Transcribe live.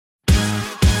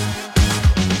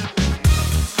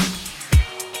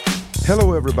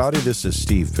Hello, everybody. This is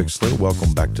Steve Pixler.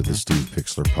 Welcome back to the Steve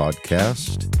Pixler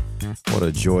Podcast. What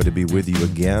a joy to be with you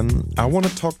again. I want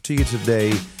to talk to you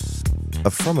today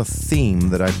from a theme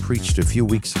that I preached a few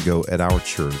weeks ago at our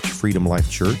church, Freedom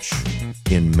Life Church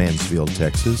in Mansfield,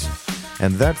 Texas.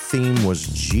 And that theme was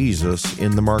Jesus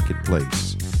in the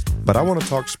Marketplace. But I want to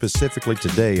talk specifically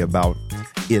today about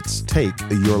It's Take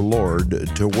Your Lord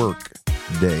to Work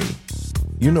Day.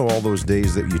 You know all those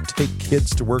days that you take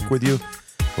kids to work with you?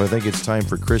 Well, I think it's time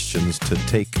for Christians to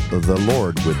take the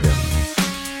Lord with them.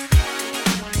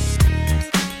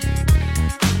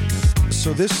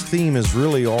 So this theme is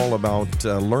really all about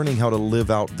learning how to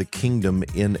live out the kingdom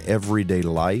in everyday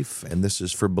life. And this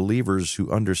is for believers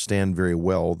who understand very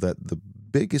well that the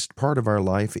biggest part of our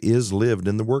life is lived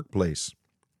in the workplace.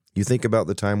 You think about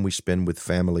the time we spend with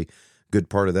family. Good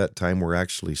part of that time we're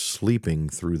actually sleeping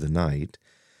through the night.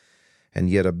 And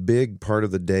yet a big part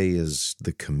of the day is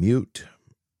the commute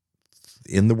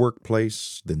in the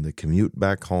workplace, then the commute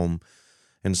back home.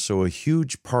 And so a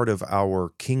huge part of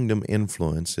our kingdom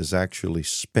influence is actually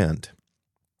spent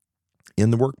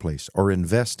in the workplace or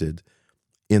invested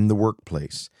in the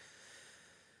workplace.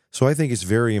 So I think it's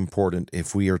very important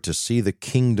if we are to see the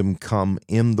kingdom come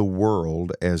in the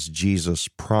world as Jesus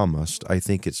promised. I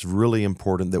think it's really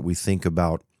important that we think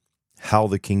about how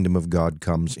the kingdom of God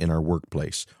comes in our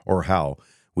workplace or how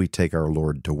we take our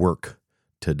Lord to work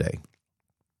today.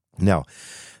 Now,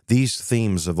 these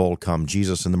themes have all come,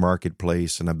 Jesus in the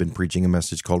Marketplace, and I've been preaching a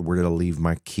message called Where Did I Leave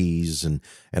My Keys? And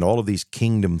all of these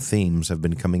kingdom themes have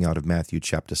been coming out of Matthew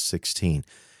chapter 16.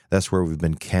 That's where we've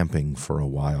been camping for a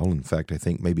while. In fact, I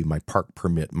think maybe my park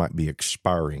permit might be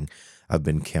expiring. I've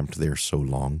been camped there so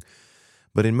long.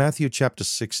 But in Matthew chapter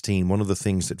 16, one of the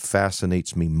things that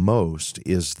fascinates me most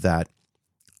is that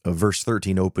verse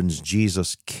 13 opens,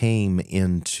 Jesus came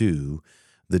into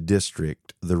the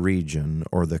district, the region,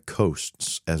 or the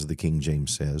coasts, as the King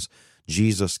James says.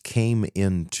 Jesus came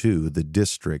into the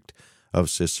district of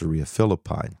Caesarea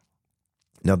Philippi.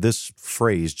 Now, this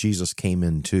phrase, Jesus came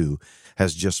into,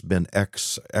 has just been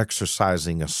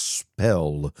exercising a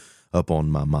spell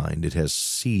upon my mind. It has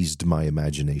seized my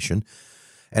imagination.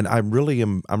 And I'm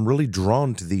really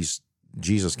drawn to these,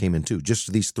 Jesus came into,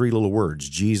 just these three little words,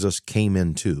 Jesus came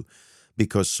into,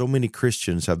 because so many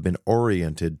Christians have been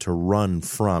oriented to run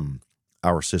from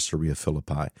our Caesarea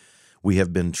Philippi. We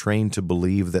have been trained to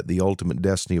believe that the ultimate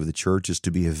destiny of the church is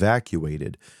to be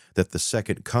evacuated, that the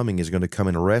second coming is going to come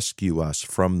and rescue us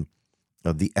from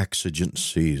the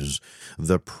exigencies,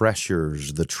 the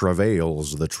pressures, the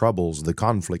travails, the troubles, the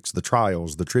conflicts, the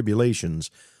trials, the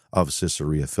tribulations of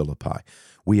Caesarea Philippi.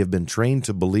 We have been trained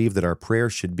to believe that our prayer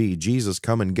should be, Jesus,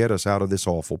 come and get us out of this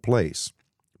awful place.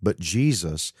 But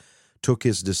Jesus took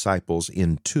his disciples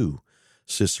into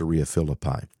Caesarea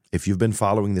Philippi. If you've been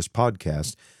following this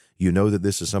podcast, you know that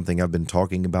this is something I've been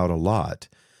talking about a lot,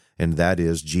 and that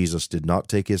is Jesus did not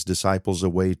take his disciples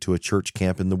away to a church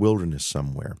camp in the wilderness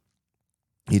somewhere.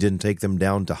 He didn't take them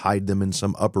down to hide them in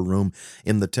some upper room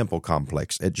in the temple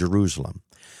complex at Jerusalem.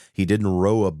 He didn't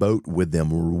row a boat with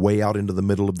them way out into the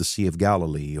middle of the Sea of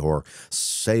Galilee or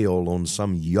sail on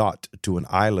some yacht to an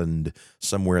island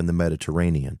somewhere in the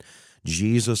Mediterranean.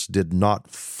 Jesus did not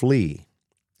flee.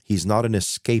 He's not an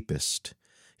escapist.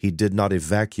 He did not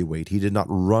evacuate. He did not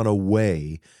run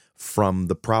away from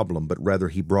the problem, but rather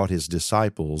he brought his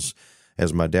disciples,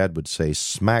 as my dad would say,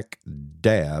 smack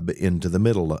dab into the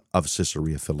middle of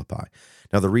Caesarea Philippi.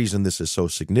 Now, the reason this is so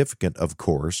significant, of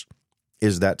course,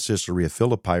 is that Caesarea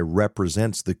Philippi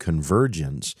represents the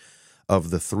convergence of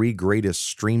the three greatest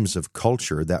streams of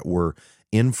culture that were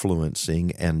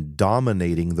influencing and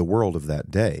dominating the world of that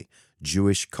day: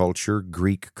 Jewish culture,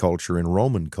 Greek culture, and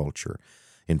Roman culture.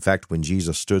 In fact, when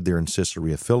Jesus stood there in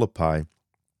Caesarea Philippi,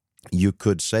 you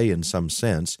could say in some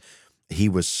sense he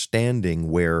was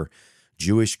standing where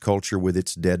Jewish culture with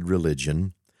its dead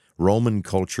religion, Roman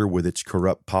culture with its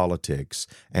corrupt politics,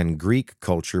 and Greek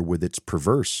culture with its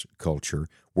perverse culture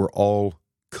were all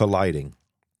colliding.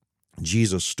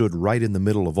 Jesus stood right in the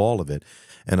middle of all of it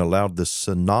and allowed the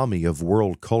tsunami of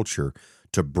world culture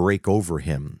to break over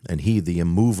him. And he, the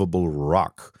immovable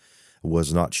rock,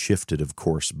 was not shifted, of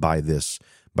course, by this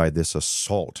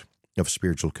assault of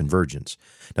spiritual convergence.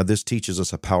 Now, this teaches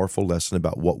us a powerful lesson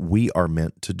about what we are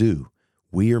meant to do.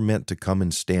 We are meant to come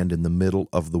and stand in the middle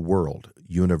of the world: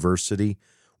 university,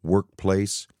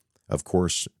 workplace, of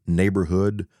course,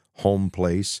 neighborhood, home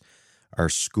place, our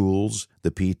schools,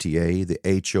 the PTA, the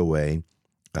HOA,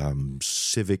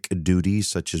 civic duties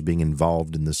such as being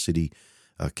involved in the city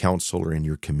council or in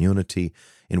your community.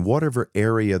 In whatever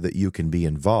area that you can be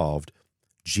involved,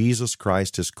 Jesus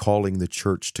Christ is calling the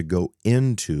church to go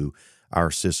into our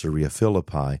Caesarea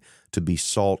Philippi to be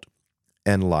salt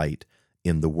and light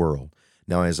in the world.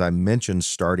 Now, as I mentioned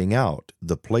starting out,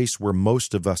 the place where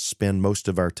most of us spend most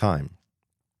of our time,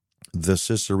 the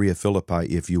Caesarea Philippi,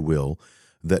 if you will,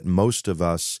 that most of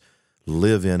us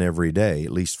live in every day,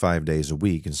 at least 5 days a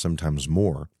week and sometimes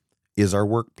more, is our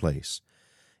workplace.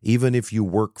 Even if you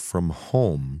work from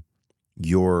home,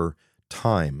 your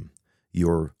time,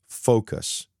 your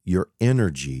focus, your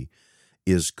energy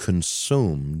is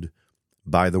consumed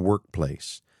by the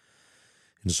workplace.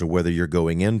 And so whether you're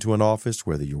going into an office,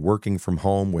 whether you're working from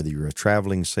home, whether you're a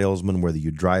traveling salesman, whether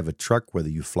you drive a truck, whether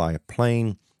you fly a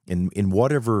plane, in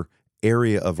whatever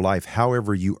area of life,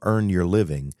 however you earn your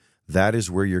living, that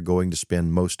is where you're going to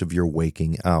spend most of your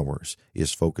waking hours,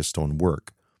 is focused on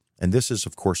work. And this is,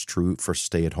 of course, true for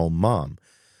stay-at-home mom.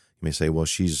 You may say, well,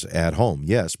 she's at home.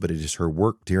 Yes, but it is her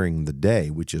work during the day,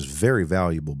 which is very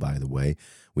valuable, by the way.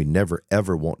 We never,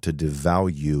 ever want to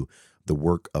devalue the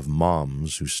work of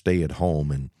moms who stay at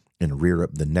home and rear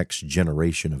up the next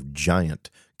generation of giant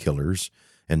killers,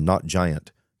 and not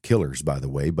giant killers, by the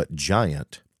way, but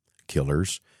giant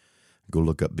killers. Go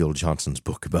look up Bill Johnson's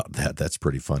book about that. That's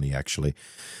pretty funny, actually.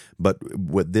 But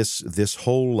what this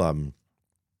whole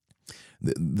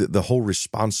the whole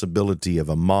responsibility of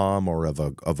a mom or of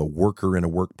a worker in a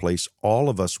workplace, all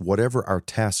of us, whatever our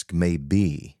task may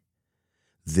be,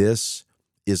 this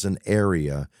is an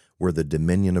area where the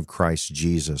dominion of Christ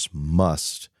Jesus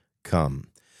must come.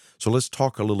 So let's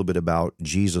talk a little bit about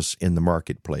Jesus in the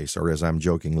marketplace, or as I'm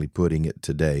jokingly putting it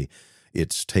today,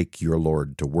 it's Take Your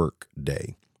Lord to Work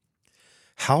Day.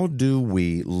 How do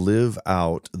we live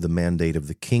out the mandate of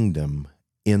the kingdom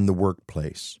in the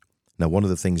workplace? Now, one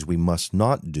of the things we must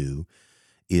not do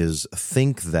is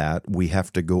think that we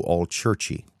have to go all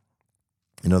churchy.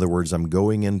 In other words, I'm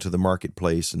going into the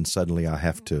marketplace and suddenly I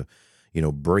have to,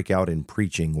 break out in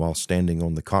preaching while standing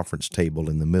on the conference table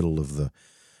in the middle of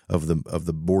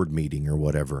the board meeting or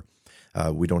whatever.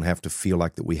 We don't have to feel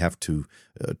like that we have to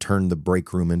turn the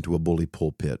break room into a bully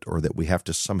pulpit, or that we have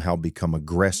to somehow become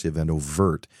aggressive and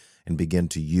overt and begin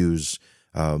to use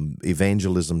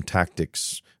evangelism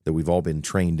tactics that we've all been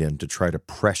trained in to try to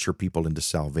pressure people into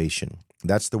salvation.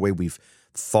 That's the way we've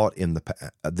thought in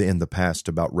the past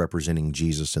about representing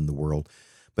Jesus in the world.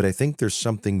 But I think there's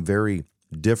something very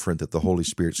different that the Holy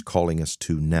Spirit's calling us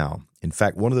to now. In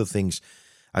fact, one of the things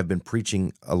I've been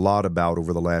preaching a lot about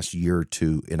over the last year or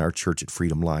two in our church at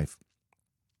Freedom Life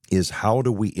is how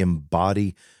do we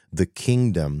embody the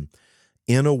kingdom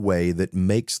in a way that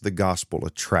makes the gospel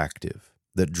attractive,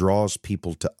 that draws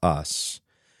people to us,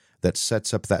 that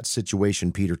sets up that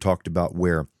situation Peter talked about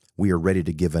where we are ready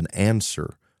to give an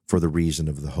answer for the reason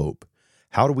of the hope.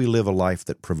 How do we live a life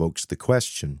that provokes the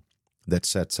question, that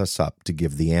sets us up to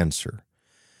give the answer?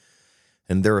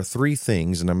 And there are three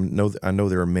things, and I know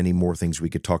there are many more things we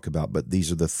could talk about, but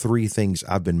these are the three things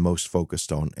I've been most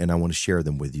focused on, and I want to share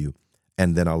them with you,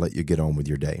 and then I'll let you get on with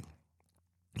your day.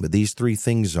 But these three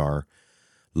things are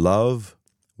love,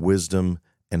 wisdom,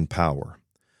 and power.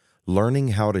 Learning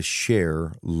how to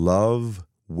share love,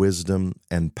 wisdom,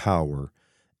 and power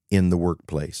in the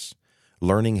workplace.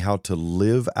 Learning how to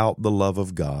live out the love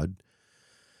of God,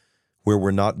 where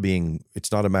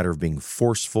it's not a matter of being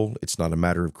forceful. It's not a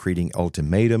matter of creating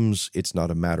ultimatums. It's not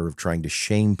a matter of trying to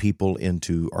shame people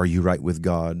into, are you right with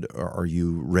God? Or are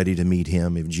you ready to meet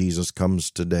him if Jesus comes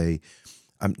today?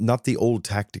 Not the old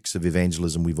tactics of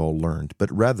evangelism we've all learned,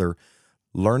 but rather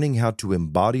learning how to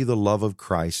embody the love of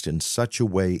Christ in such a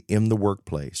way in the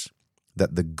workplace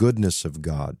that the goodness of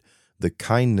God, the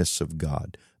kindness of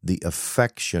God, the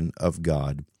affection of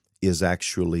God is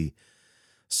actually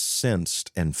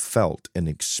sensed and felt and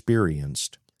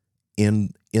experienced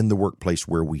in the workplace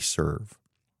where we serve.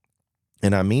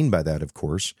 And I mean by that, of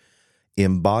course,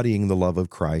 embodying the love of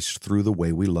Christ through the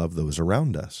way we love those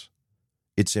around us.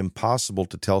 It's impossible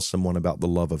to tell someone about the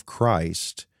love of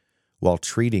Christ while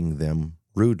treating them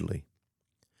rudely.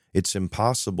 It's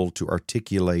impossible to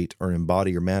articulate or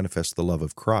embody or manifest the love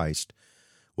of Christ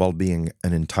while being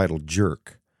an entitled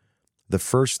jerk. The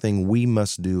first thing we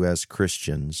must do as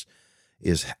Christians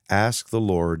is ask the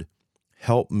Lord,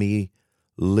 help me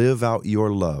live out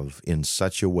your love in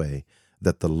such a way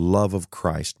that the love of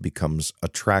Christ becomes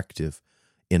attractive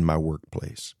in my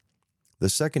workplace. The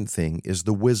second thing is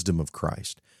the wisdom of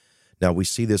Christ. Now, we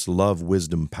see this love,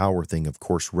 wisdom, power thing, of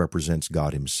course, represents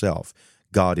God himself.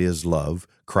 God is love,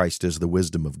 Christ is the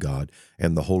wisdom of God,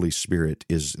 and the Holy Spirit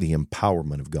is the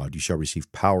empowerment of God. You shall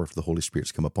receive power if the Holy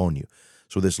Spirit's come upon you.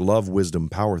 So this love, wisdom,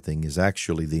 power thing is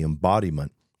actually the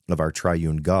embodiment of our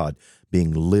triune God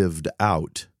being lived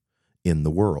out in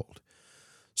the world.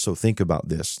 So think about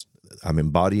this. I'm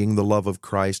embodying the love of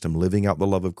Christ. I'm living out the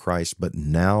love of Christ. But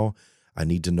now I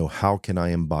need to know, how can I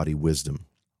embody wisdom?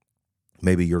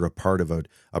 Maybe you're a part of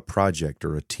a project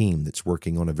or a team that's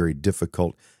working on a very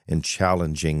difficult and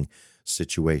challenging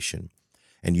situation.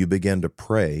 And you begin to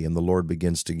pray, and the Lord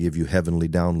begins to give you heavenly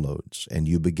downloads, and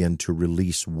you begin to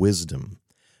release wisdom.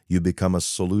 You become a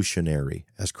solutionary,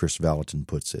 as Chris Valentin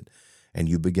puts it, and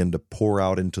you begin to pour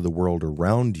out into the world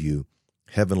around you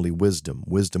heavenly wisdom,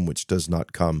 wisdom which does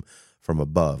not come from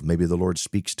above. Maybe the Lord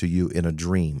speaks to you in a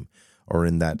dream, or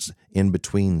in that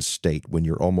in-between state when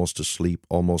you're almost asleep,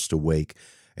 almost awake,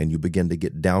 and you begin to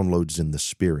get downloads in the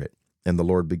Spirit, and the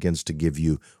Lord begins to give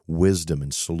you wisdom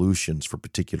and solutions for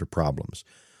particular problems.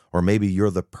 Or maybe you're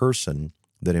the person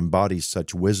that embodies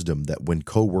such wisdom that when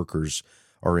coworkers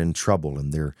are in trouble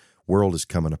and their world is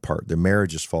coming apart, their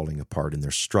marriage is falling apart, and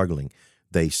they're struggling,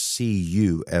 they see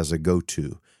you as a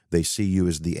go-to. They see you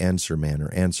as the answer man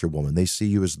or answer woman. They see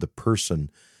you as the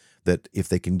person that if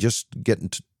they can just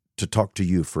get to talk to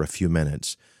you for a few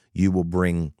minutes, you will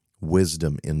bring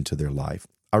wisdom into their life.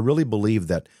 I really believe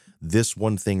that this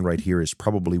one thing right here is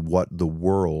probably what the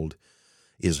world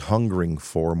is hungering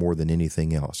for more than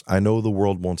anything else. I know the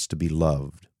world wants to be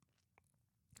loved,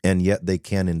 and yet they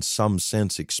can, in some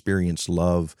sense, experience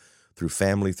love through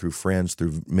family, through friends,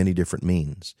 through many different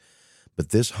means. But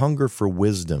this hunger for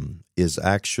wisdom is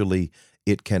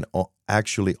it can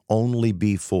actually only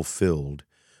be fulfilled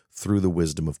through the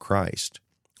wisdom of Christ.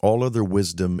 All other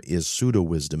wisdom is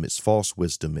pseudo-wisdom, it's false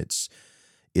wisdom, it's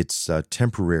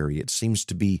temporary. It seems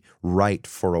to be right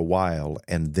for a while,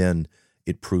 and then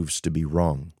it proves to be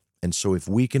wrong. And so if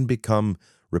we can become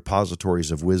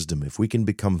repositories of wisdom, if we can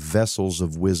become vessels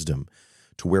of wisdom,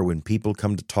 to where when people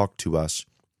come to talk to us,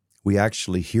 we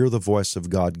actually hear the voice of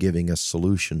God giving us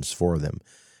solutions for them,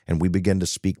 and we begin to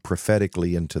speak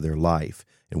prophetically into their life,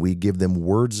 and we give them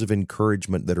words of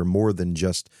encouragement that are more than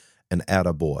just an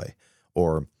attaboy,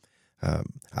 or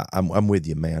I'm with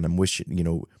you, man. I'm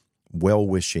wishing,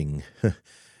 well-wishing.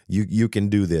 You can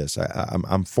do this.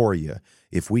 I'm for you.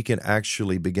 If we can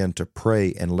actually begin to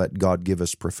pray and let God give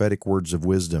us prophetic words of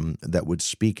wisdom that would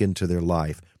speak into their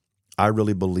life, I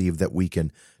really believe that we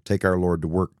can take our Lord to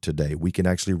work today. We can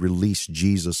actually release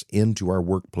Jesus into our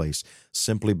workplace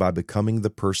simply by becoming the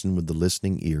person with the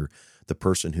listening ear, the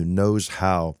person who knows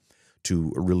how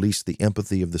to release the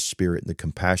empathy of the Spirit and the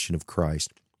compassion of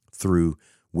Christ through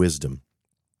wisdom.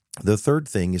 The third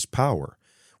thing is power.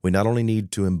 We not only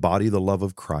need to embody the love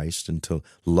of Christ and to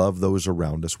love those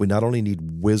around us, we not only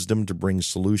need wisdom to bring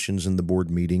solutions in the board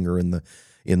meeting or in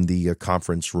the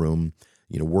conference room,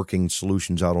 working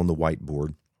solutions out on the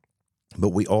whiteboard, but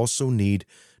we also need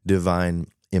divine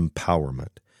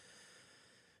empowerment.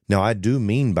 Now, I do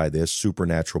mean by this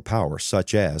supernatural power,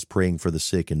 such as praying for the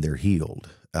sick and they're healed,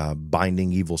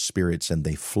 binding evil spirits and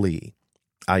they flee.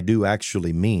 I do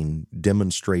actually mean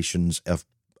demonstrations of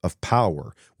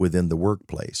power within the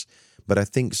workplace. But I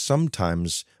think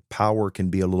sometimes power can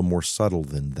be a little more subtle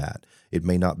than that. It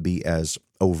may not be as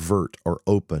overt or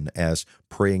open as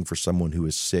praying for someone who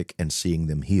is sick and seeing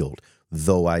them healed,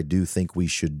 though I do think we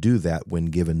should do that when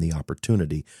given the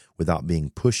opportunity without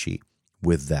being pushy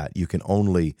with that. You can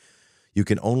only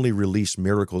release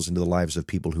miracles into the lives of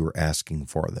people who are asking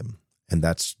for them. And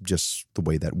that's just the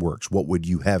way that works. What would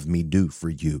you have me do for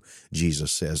you?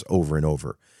 Jesus says over and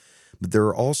over. But there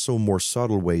are also more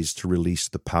subtle ways to release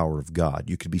the power of God.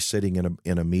 You could be sitting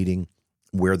in a meeting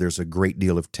where there's a great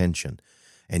deal of tension,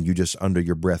 and you just under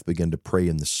your breath begin to pray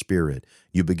in the Spirit.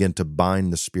 You begin to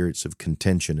bind the spirits of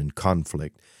contention and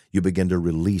conflict. You begin to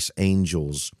release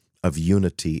angels of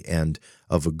unity and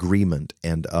of agreement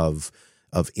and of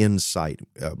insight,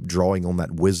 drawing on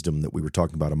that wisdom that we were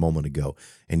talking about a moment ago.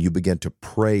 And you begin to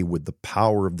pray with the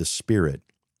power of the Spirit.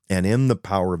 And in the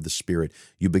power of the Spirit,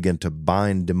 you begin to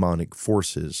bind demonic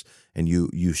forces, and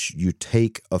you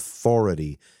take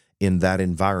authority in that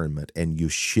environment, and you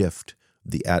shift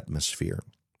the atmosphere.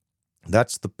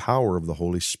 That's the power of the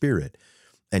Holy Spirit.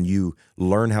 And you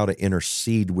learn how to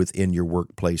intercede within your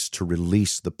workplace to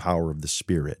release the power of the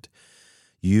Spirit.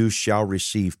 You shall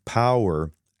receive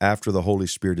power after the Holy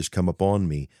Spirit has come upon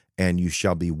me, and you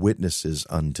shall be witnesses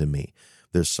unto me.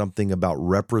 There's something about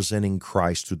representing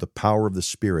Christ through the power of the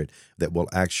Spirit that will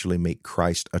actually make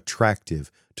Christ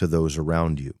attractive to those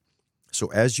around you.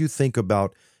 So as you think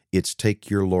about it's Take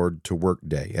Your Lord to Work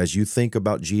Day, as you think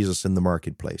about Jesus in the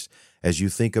marketplace, as you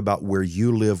think about where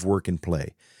you live, work, and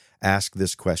play, ask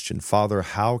this question: Father,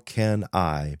 how can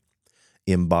I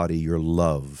embody your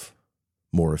love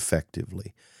more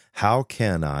effectively? How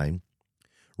can I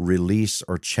release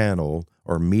or channel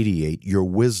or mediate your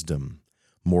wisdom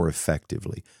more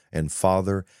effectively? And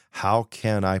Father, how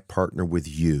can I partner with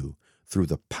you through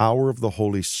the power of the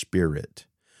Holy Spirit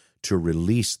to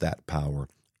release that power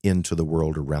into the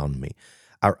world around me.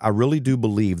 I really do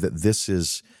believe that this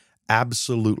is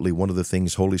absolutely one of the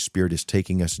things Holy Spirit is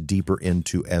taking us deeper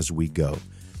into as we go,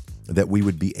 that we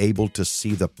would be able to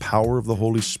see the power of the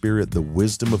Holy Spirit, the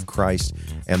wisdom of Christ,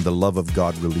 and the love of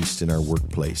God released in our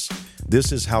workplace.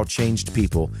 This is how changed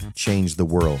people change the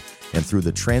world. And through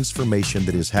the transformation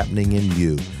that is happening in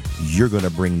you, you're going to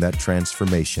bring that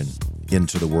transformation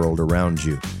into the world around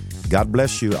you. God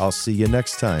bless you. I'll see you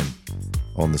next time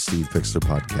on the Steve Pixler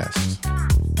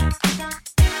Podcast.